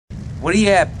What are you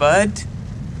at, bud?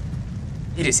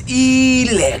 It is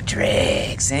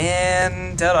electrics,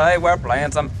 and today we're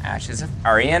playing some Ashes of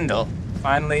Ariandel.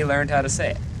 Finally learned how to say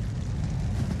it.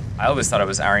 I always thought it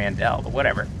was Ariandel, but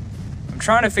whatever. I'm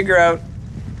trying to figure out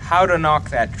how to knock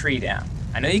that tree down.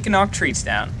 I know you can knock trees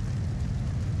down,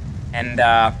 and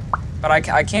but I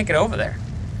can't get over there.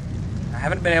 I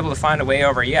haven't been able to find a way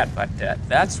over yet, but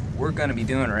that's what we're gonna be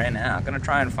doing right now. I'm gonna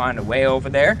try and find a way over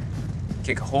there,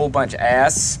 kick a whole bunch of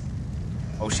ass.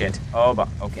 Oh shit. Oh, but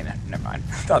okay, never mind.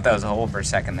 I thought that was a hole for a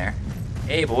second there.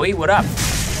 Hey boy, what up?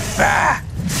 Bah!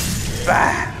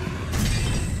 Bah!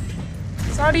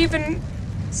 It's not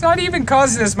even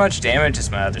causing as much damage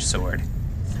as my other sword.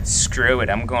 Screw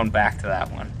it, I'm going back to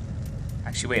that one.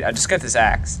 Actually, wait, I just got this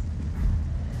axe.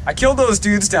 I killed those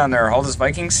dudes down there, all those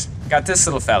Vikings. Got this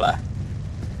little fella.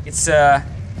 It's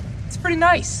pretty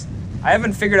nice. I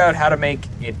haven't figured out how to make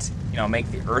it, you know, make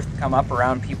the earth come up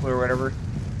around people or whatever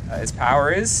its power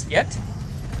is yet.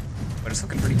 But it's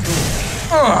looking pretty cool.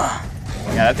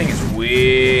 Yeah, that thing is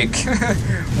wig.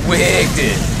 Wigged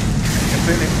it.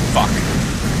 Completely, fuck.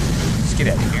 Just get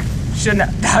out of here. Shouldn't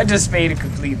have, I just made a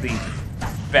completely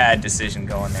bad decision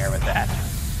going there with that.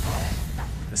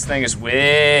 This thing is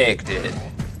wigged it.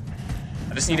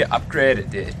 I just need to upgrade it,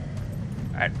 dude.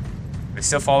 Alright. They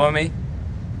still follow me?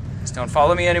 Just don't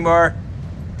follow me anymore.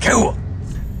 Cool!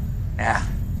 Now,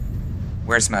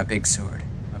 where's my big sword?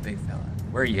 My big fella.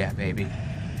 Where you at, baby?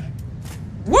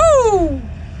 Woo!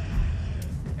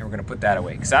 And we're gonna put that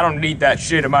away, because I don't need that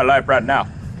shit in my life right now.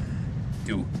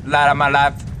 Do a lot of my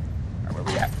life. Alright, where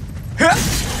we at?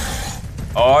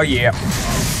 Oh, yeah.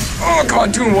 Oh, come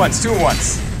on, 2 and 1s, 2 and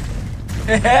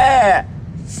 1s.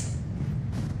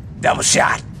 Double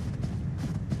shot.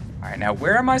 Alright, now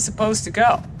where am I supposed to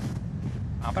go?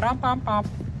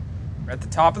 We're at the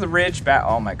top of the ridge.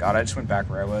 Oh my god, I just went back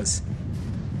where I was.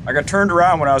 I got turned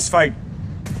around when I was fighting.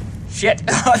 Shit,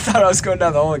 I thought I was going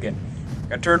down the hole again.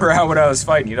 Got turned around when I was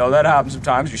fighting. You know, that happens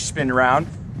sometimes. You're spinning around,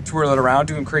 twirling around,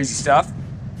 doing crazy stuff.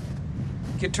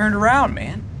 Get turned around,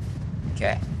 man.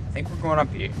 Okay, I think we're going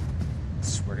up here. I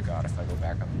swear to god if I go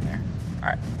back up in there.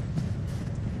 Alright.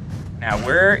 Now,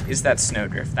 where is that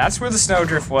snowdrift? That's where the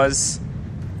snowdrift was.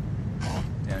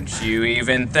 Don't you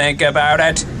even think about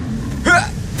it.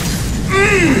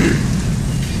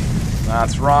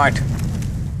 That's right.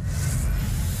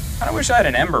 Kinda wish I had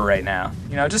an ember right now.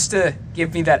 You know, just to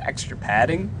give me that extra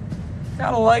padding.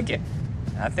 Kinda like it.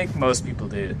 I think most people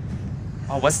do.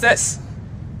 Oh, what's this?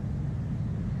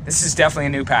 This is definitely a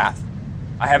new path.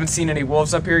 I haven't seen any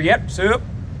wolves up here yet, so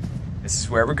this is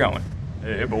where we're going.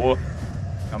 Hey, boy.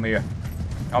 Come here.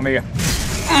 Come here.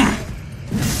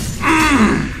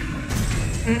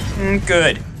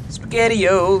 Good.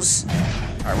 SpaghettiOs.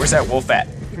 Alright, where's that wolf at?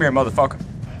 Come here, motherfucker.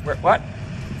 Where, what?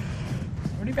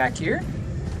 Are he back here?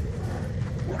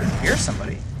 I hear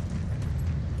somebody.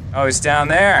 Oh, he's down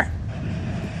there.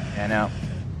 Yeah, no.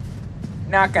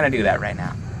 Not gonna do that right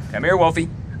now. Come here, Wolfie.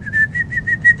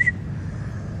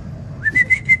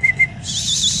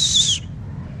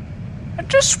 I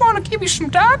just want to give you some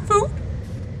dog food.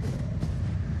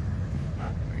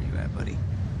 Where you at, buddy?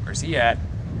 Where's he at?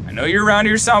 I know you're around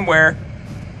here somewhere.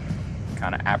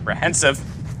 Kind of apprehensive.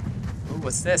 Ooh,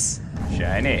 what's this?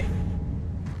 Shiny.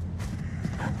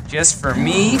 Just for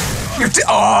me? You're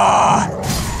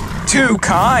too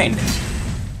kind.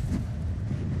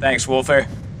 Thanks, Wolfer.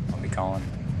 I'll be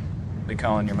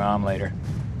calling your mom later.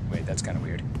 Wait, that's kind of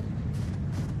weird.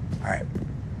 All right.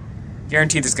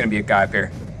 Guaranteed there's gonna be a guy up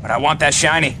here, but I want that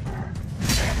shiny.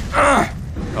 Oh,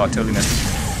 I totally missed it.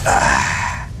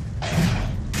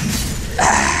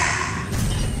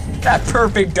 That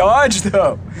perfect dodge,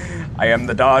 though. I am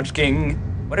the Dodge King.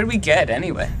 What did we get,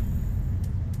 anyway?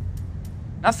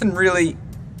 Nothing really.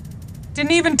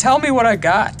 Didn't even tell me what I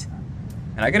got.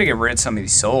 And I gotta get rid of some of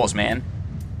these souls, man.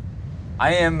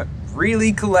 I am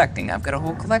really collecting. I've got a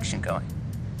whole collection going.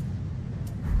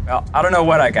 Well, I don't know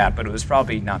what I got, but it was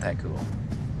probably not that cool.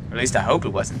 Or at least I hope it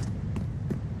wasn't.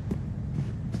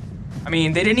 I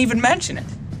mean, they didn't even mention it.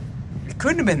 It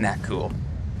couldn't have been that cool.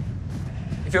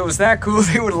 If it was that cool,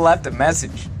 they would have left a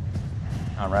message.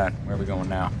 Alright, where are we going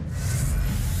now?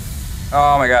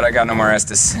 Oh my god, I got no more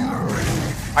Estus.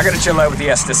 I gotta chill out with the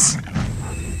Estus.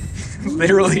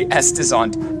 Literally Estus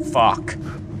on fuck.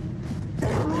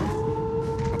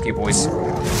 Okay, boys.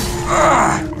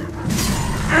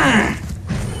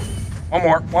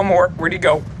 One more. Where'd he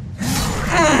go?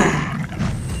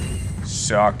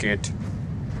 Suck it.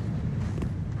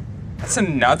 That's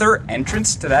another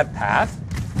entrance to that path?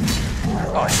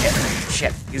 Oh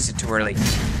shit, used it too early.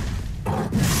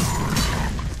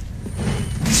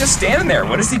 He's just standing there.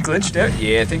 What is he glitched out?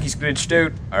 Yeah, I think he's glitched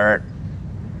out. Alright.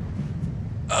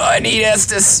 I need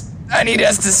Estus. I need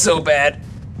Estus so bad.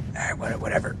 Alright,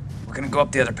 whatever. We're gonna go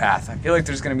up the other path. I feel like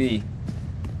there's gonna be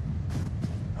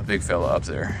a big fella up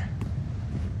there.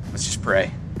 Let's just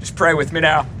pray. Just pray with me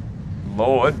now.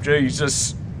 Lord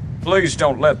Jesus, please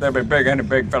don't let there be any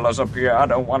big fellas up here. I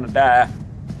don't want to die.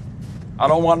 I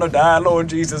don't want to die, Lord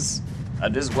Jesus. I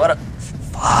just want to...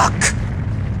 Fuck.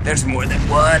 There's more than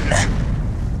one.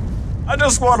 I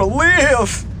just want to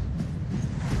live.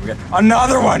 We got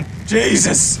another one.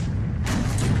 Jesus.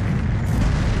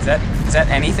 Is that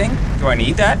anything? Do I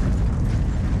need that? I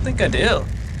don't think I do.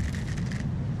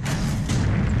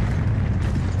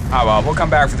 Oh well, we'll come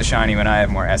back for the shiny when I have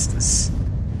more Estus.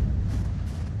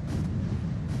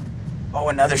 Oh,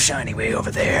 another shiny way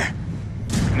over there.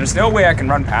 And there's no way I can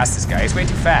run past this guy. He's way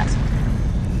too fat.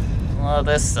 Well,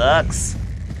 this sucks.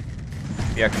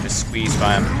 Maybe I can just squeeze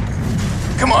by him.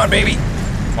 Come on, baby.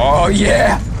 Oh,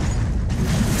 yeah.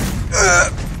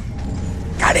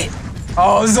 Got it.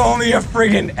 Oh, it's only a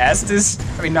friggin' Estus.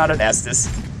 I mean, not an Estus.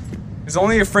 It's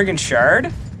only a friggin'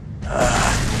 shard?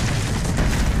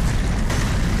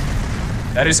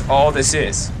 That is all this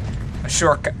is. A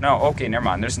shortcut. No, okay, never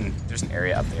mind. There's an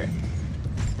area up there.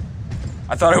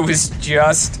 I thought it was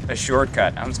just a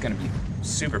shortcut. I was gonna be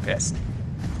super pissed.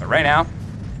 But right now,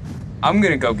 I'm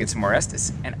gonna go get some more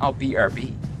Estus, and I'll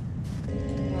BRB.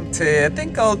 I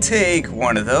think I'll take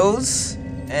one of those,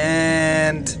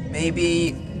 and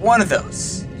maybe one of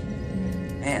those.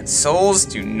 Man, souls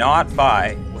do not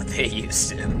buy what they used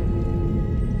to.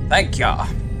 Thank y'all.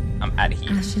 I'm out of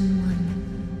here. Ashen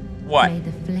one. What? May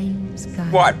the flames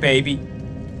guide. What, baby?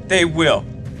 They will.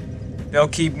 They'll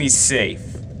keep me safe.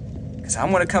 Because I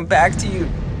want to come back to you.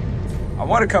 I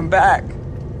want to come back.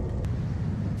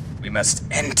 We must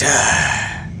enter.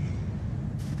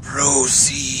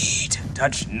 Proceed.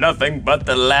 Touch nothing but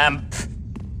the lamp,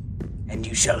 and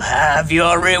you shall have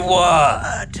your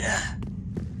reward.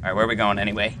 Alright, where are we going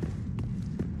anyway?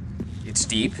 It's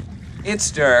deep. It's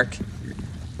dark.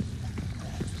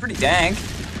 It's pretty dank.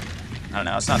 I don't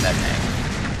know, it's not that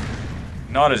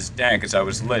dank. Not as dank as I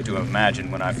was led to imagine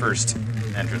when I first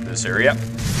entered this area.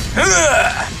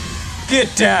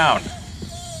 Get down!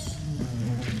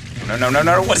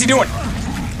 No, what's he doing?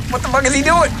 What the fuck is he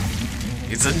doing?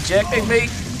 He's injecting me.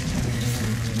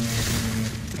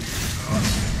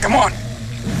 Come on!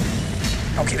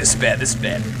 Okay, this is bad,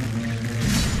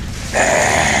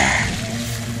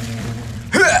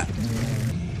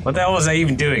 What the hell was I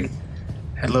even doing?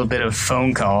 Had a little bit of a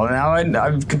phone call, and now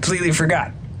I completely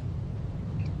forgot.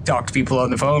 Talk to people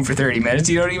on the phone for 30 minutes,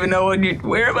 you don't even know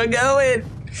where am I going?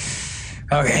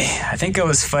 Okay, I think I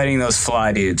was fighting those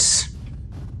fly dudes.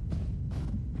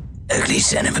 Ugly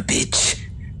son of a bitch.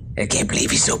 I can't believe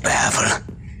he's so powerful.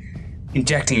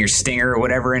 Injecting your stinger or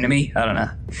whatever into me, I don't know.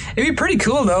 It'd be pretty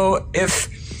cool though if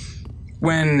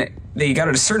when they got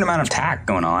a certain amount of attack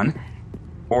going on,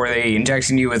 or they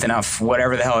injected you with enough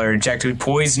whatever the hell, or injected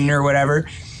poison or whatever,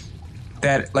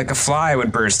 that like a fly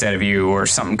would burst out of you or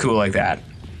something cool like that.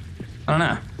 I don't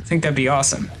know. I think that'd be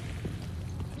awesome.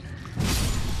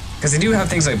 Because they do have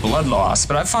things like blood loss,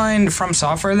 but I find from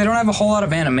software they don't have a whole lot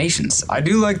of animations. I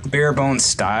do like the bare bones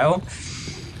style,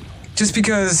 just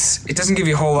because it doesn't give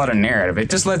you a whole lot of narrative.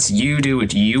 It just lets you do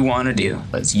what you want to do.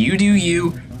 Lets you do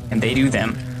you, and they do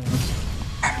them.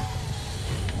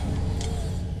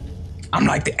 I'm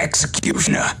like the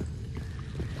executioner,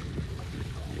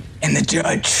 and the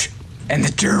judge, and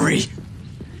the jury,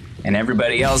 and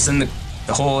everybody else in the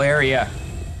whole area.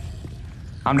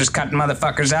 I'm just cutting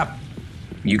motherfuckers up.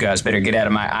 You guys better get out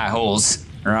of my eye holes,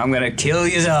 or I'm gonna kill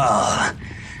you all.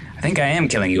 I think I am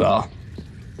killing you all.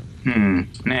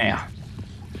 Now.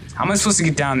 How am I supposed to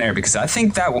get down there? Because I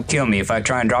think that will kill me if I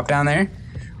try and drop down there.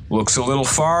 Looks a little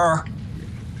far.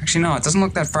 Actually, no, it doesn't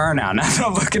look that far now that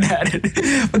I'm looking at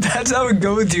it. But that's how it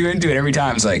goes you into it every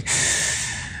time. It's like,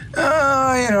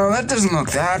 that doesn't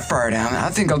look that far down. I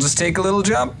think I'll just take a little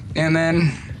jump, and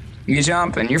then you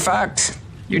jump, and you're fucked.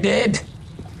 You're dead.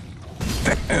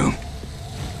 Boom.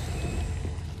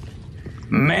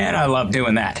 Man, I love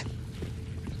doing that.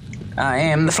 I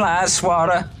am the fly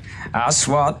swatter. I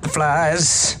swat the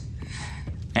flies.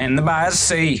 And the boys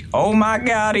say, oh my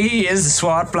God, he is the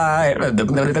swat fly.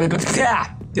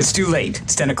 It's too late.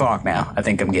 It's 10 o'clock now. I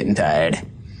think I'm getting tired.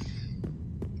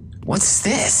 What's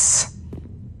this?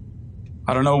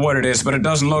 I don't know what it is, but it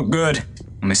doesn't look good.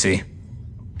 Let me see.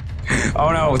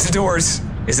 Oh no, it's the doors.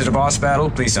 Is it a boss battle?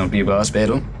 Please don't be a boss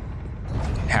battle.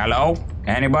 Hello?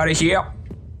 Anybody here?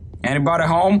 Anybody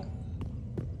home?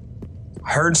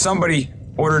 I heard somebody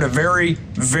ordered a very,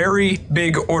 very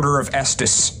big order of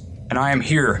Estus, and I am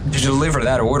here to deliver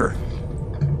that order.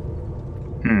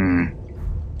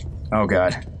 Oh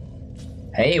God.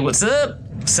 Hey, what's up?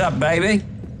 What's up, baby?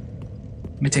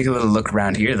 Let me take a little look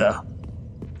around here, though.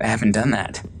 I haven't done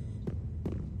that.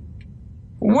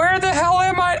 Where the hell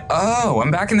am I? Oh,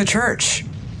 I'm back in the church.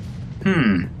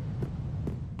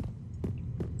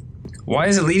 Why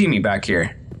is it leading me back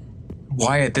here?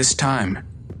 Why at this time?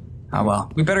 Oh well,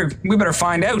 we better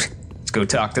find out. Let's go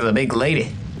talk to the big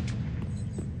lady.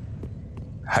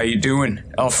 How you doing,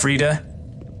 Elfrida?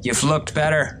 You've looked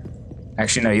better.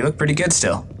 Actually, no, you look pretty good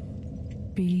still.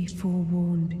 Be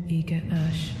forewarned, eager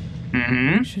Ash.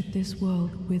 Should this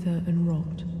world wither and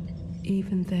rot,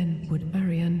 even then would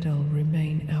Ariandel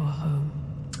remain our home.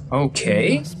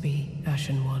 Okay. You must be,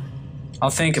 Ashen One. I'll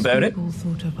think about it. All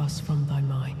thought of us from thy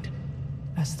mind,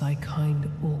 as thy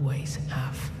kind always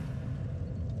have.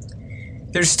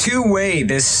 There's two ways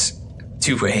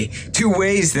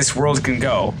this world can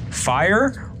go.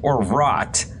 Fire or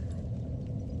rot.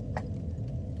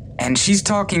 And she's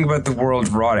talking about the world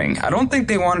rotting. I don't think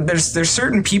they want... There's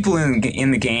certain people in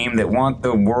the game that want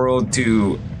the world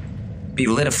to be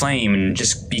lit aflame and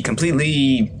just be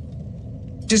completely...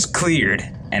 just cleared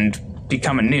and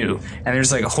become anew. And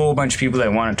there's like a whole bunch of people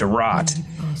that want it to rot.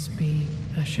 Must be,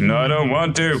 Ashen No, I don't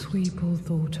want to. Sweep all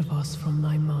thought of us from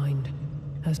thy mind,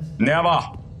 as... Never.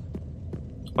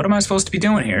 What am I supposed to be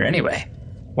doing here anyway?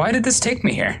 Why did this take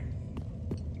me here?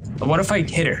 But what if I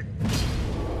hit her?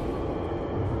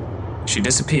 She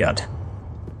disappeared.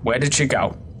 Where did she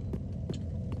go?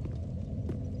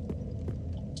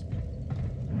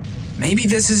 Maybe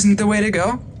this isn't the way to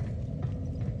go?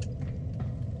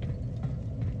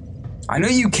 I know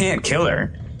you can't kill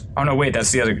her. Oh no, wait,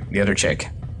 that's the other chick.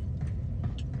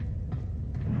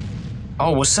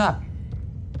 Oh, what's up?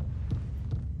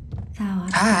 Thou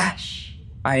art Hi. fresh.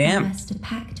 I am. Thou hast a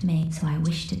pact made, so I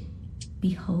wish to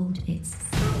behold its...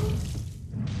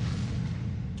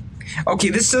 Okay,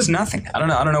 this does nothing. I don't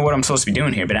know what I'm supposed to be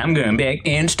doing here, but I'm going back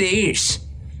downstairs.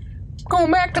 Going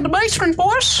back to the basement,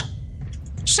 boys.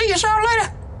 See you all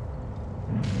later.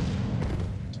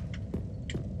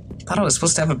 Thought I was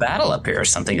supposed to have a battle up here or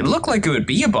something. It looked like it would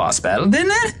be a boss battle,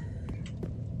 didn't it?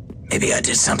 Maybe I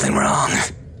did something wrong.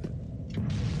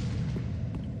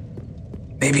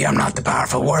 Maybe I'm not the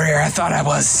powerful warrior I thought I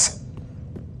was.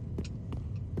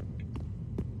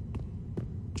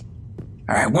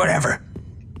 Alright, whatever.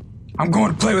 I'm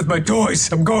going to play with my toys.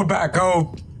 I'm going back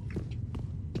home.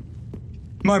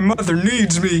 My mother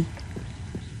needs me.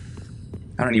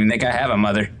 I don't even think I have a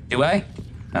mother. Do I?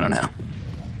 I don't know.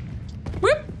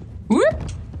 Whoop,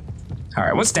 whoop.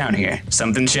 Alright, what's down here?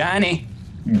 Something shiny.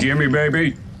 Gimme,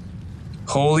 baby.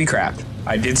 Holy crap.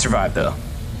 I did survive, though.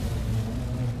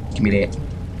 Give me that.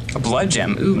 A blood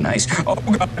gem. Ooh, nice. Oh,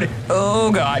 God.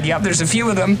 Oh, God. Yep, there's a few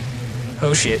of them.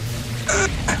 Oh, shit.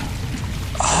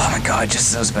 Oh, my God. Just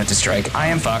as I was about to strike. I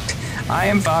am fucked. I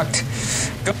am fucked.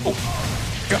 Go.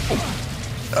 Go.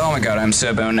 Oh, my God. I'm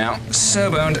so boned now. So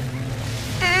boned.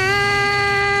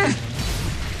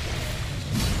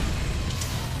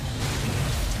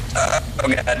 Oh,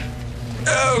 God.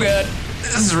 Oh, God.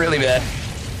 This is really bad.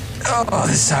 Oh,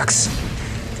 this sucks.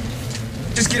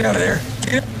 Just get out of there.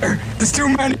 Get out of there. There's too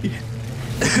many.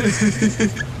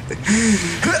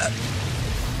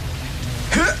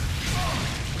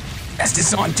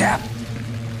 Estes on tap.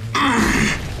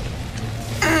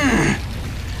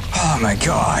 Oh my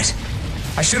God.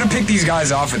 I should have picked these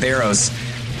guys off with arrows.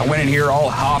 I went in here all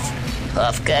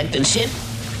half-cocked and shit.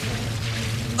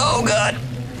 Oh God.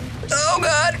 Oh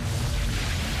God.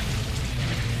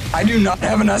 I do not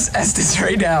have enough Estes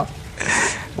right now.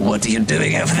 What are you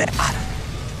doing over there?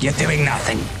 You're doing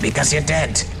nothing because you're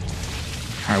dead.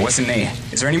 All right, what's in there?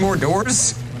 Is there any more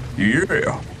doors?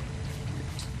 Yeah.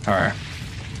 All right.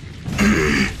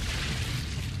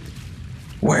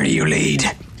 Where do you lead?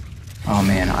 Oh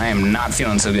man, I am not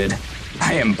feeling so good.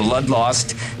 I am blood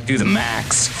lost to the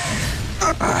max.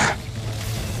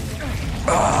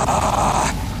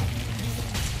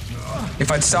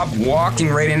 If I'd stop walking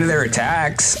right into their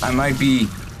attacks, I might be...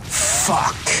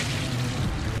 Fuck.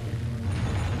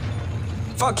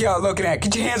 Fuck y'all looking at.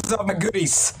 Get your hands off my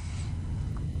goodies.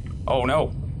 Oh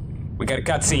no. We got a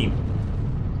cutscene.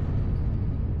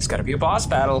 It's gotta be a boss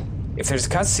battle if there's a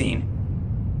cutscene.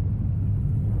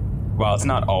 Well, it's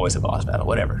not always a boss battle,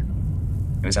 whatever.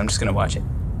 Anyways, I'm just gonna watch it.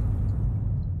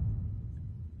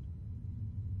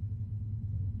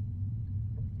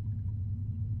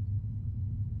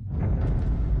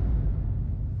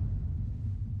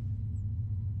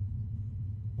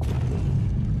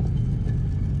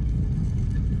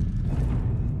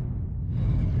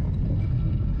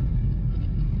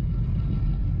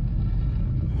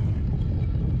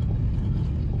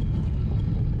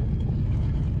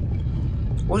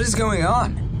 What is going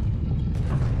on?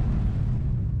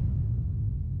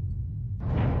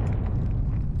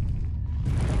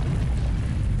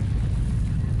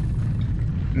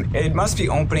 It must be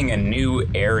opening a new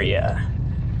area.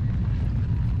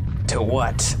 To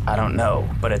what? I don't know,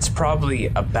 but it's probably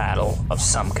a battle of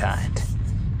some kind.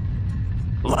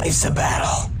 Life's a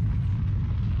battle.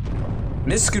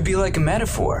 This could be like a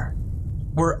metaphor.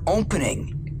 We're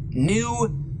opening new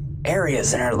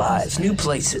areas in our lives, new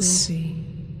places.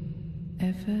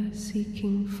 Ever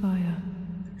seeking fire.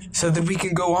 So that we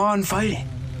can go on fighting.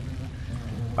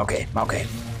 Okay.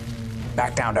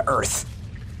 Back down to earth.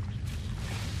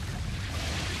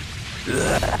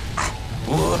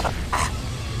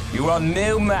 You are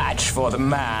no match for the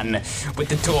man with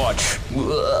the torch.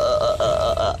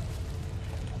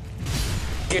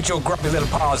 Get your grumpy little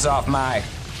paws off my...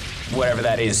 whatever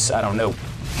that is, I don't know.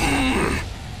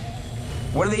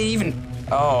 What are they even...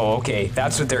 Oh, okay,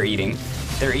 that's what they're eating.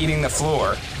 They're eating the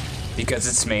floor because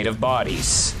it's made of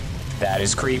bodies. That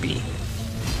is creepy.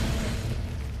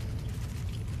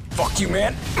 Fuck you,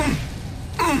 man.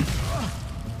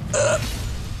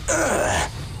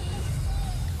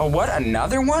 Oh, what?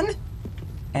 Another one?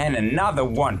 And another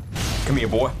one. Come here,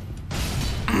 boy.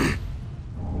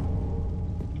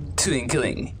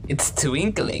 Twinkling. It's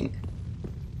twinkling.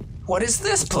 What is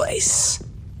this place?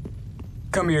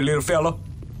 Come here, little fella.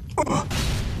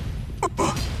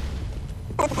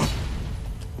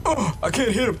 I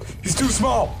can't hit him. He's too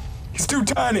small. He's too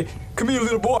tiny. Come here,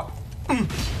 little boy.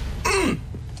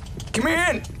 Come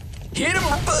in. Hit him,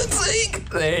 for fuck's sake.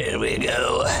 There we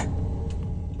go.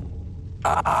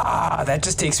 Ah, that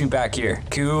just takes me back here.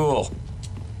 Cool.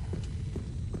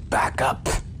 Back up.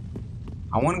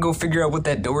 I want to go figure out what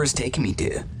that door is taking me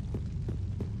to.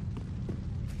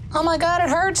 Oh my god, it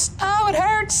hurts. Oh, it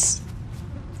hurts.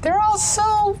 They're all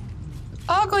so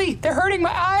ugly. They're hurting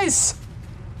my eyes.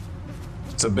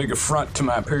 It's a big affront to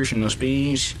my personal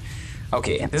space.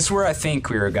 Okay, this is where I think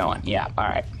we were going. Yeah,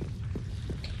 alright.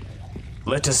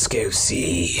 Let us go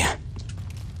see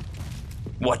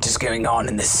what is going on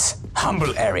in this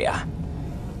humble area.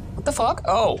 What the fuck?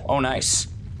 Oh, nice.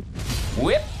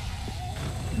 Whip.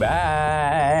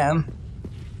 Bye.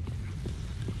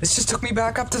 This just took me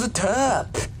back up to the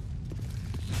top.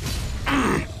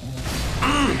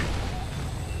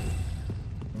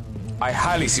 I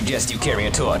highly suggest you carry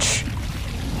a torch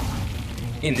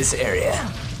in this area.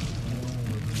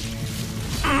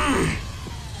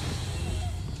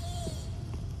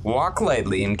 Walk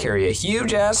lightly and carry a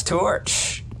huge ass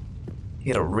torch.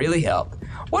 It'll really help.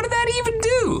 What did that even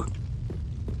do?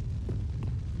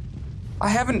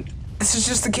 This is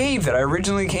just the cave that I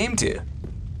originally came to.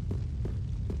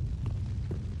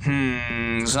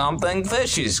 Something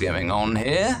fishy's going on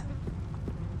here.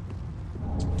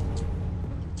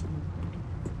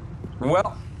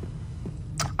 Well,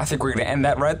 I think we're gonna end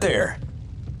that right there.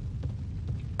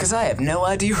 Because I have no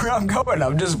idea where I'm going.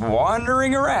 I'm just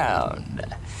wandering around.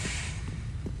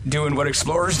 Doing what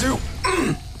explorers do.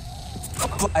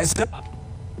 Flies up.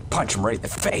 Punch him right in the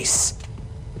face.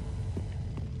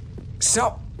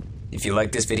 So, if you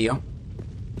like this video,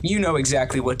 you know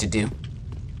exactly what to do.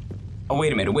 Oh,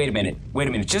 wait a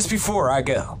minute. Just before I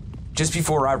go, just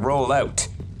before I roll out,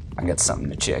 I got something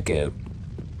to check out.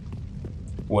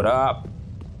 What up?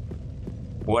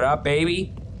 What up,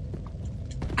 baby?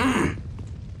 I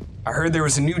heard there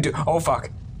was a new oh,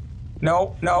 fuck.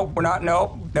 No, we're not,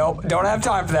 no, don't have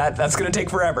time for that. That's gonna take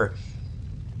forever.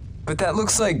 But that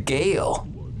looks like Gael.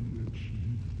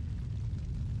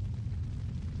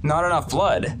 Not enough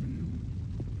blood.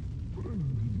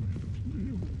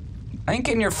 I ain't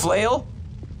getting your flail.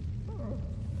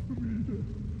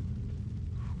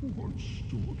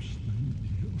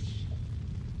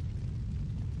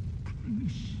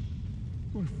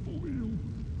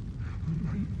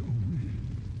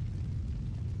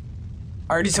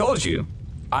 I already told you,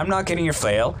 I'm not getting your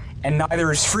flail, and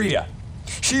neither is Frida.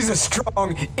 She's a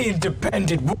strong,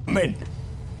 independent woman.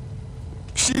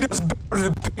 She does better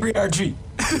than patriarchy.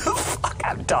 Fuck,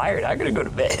 I'm tired. I'm gonna go to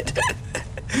bed.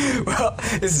 Well,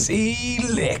 this is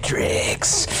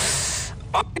Electrics.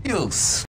 Adios.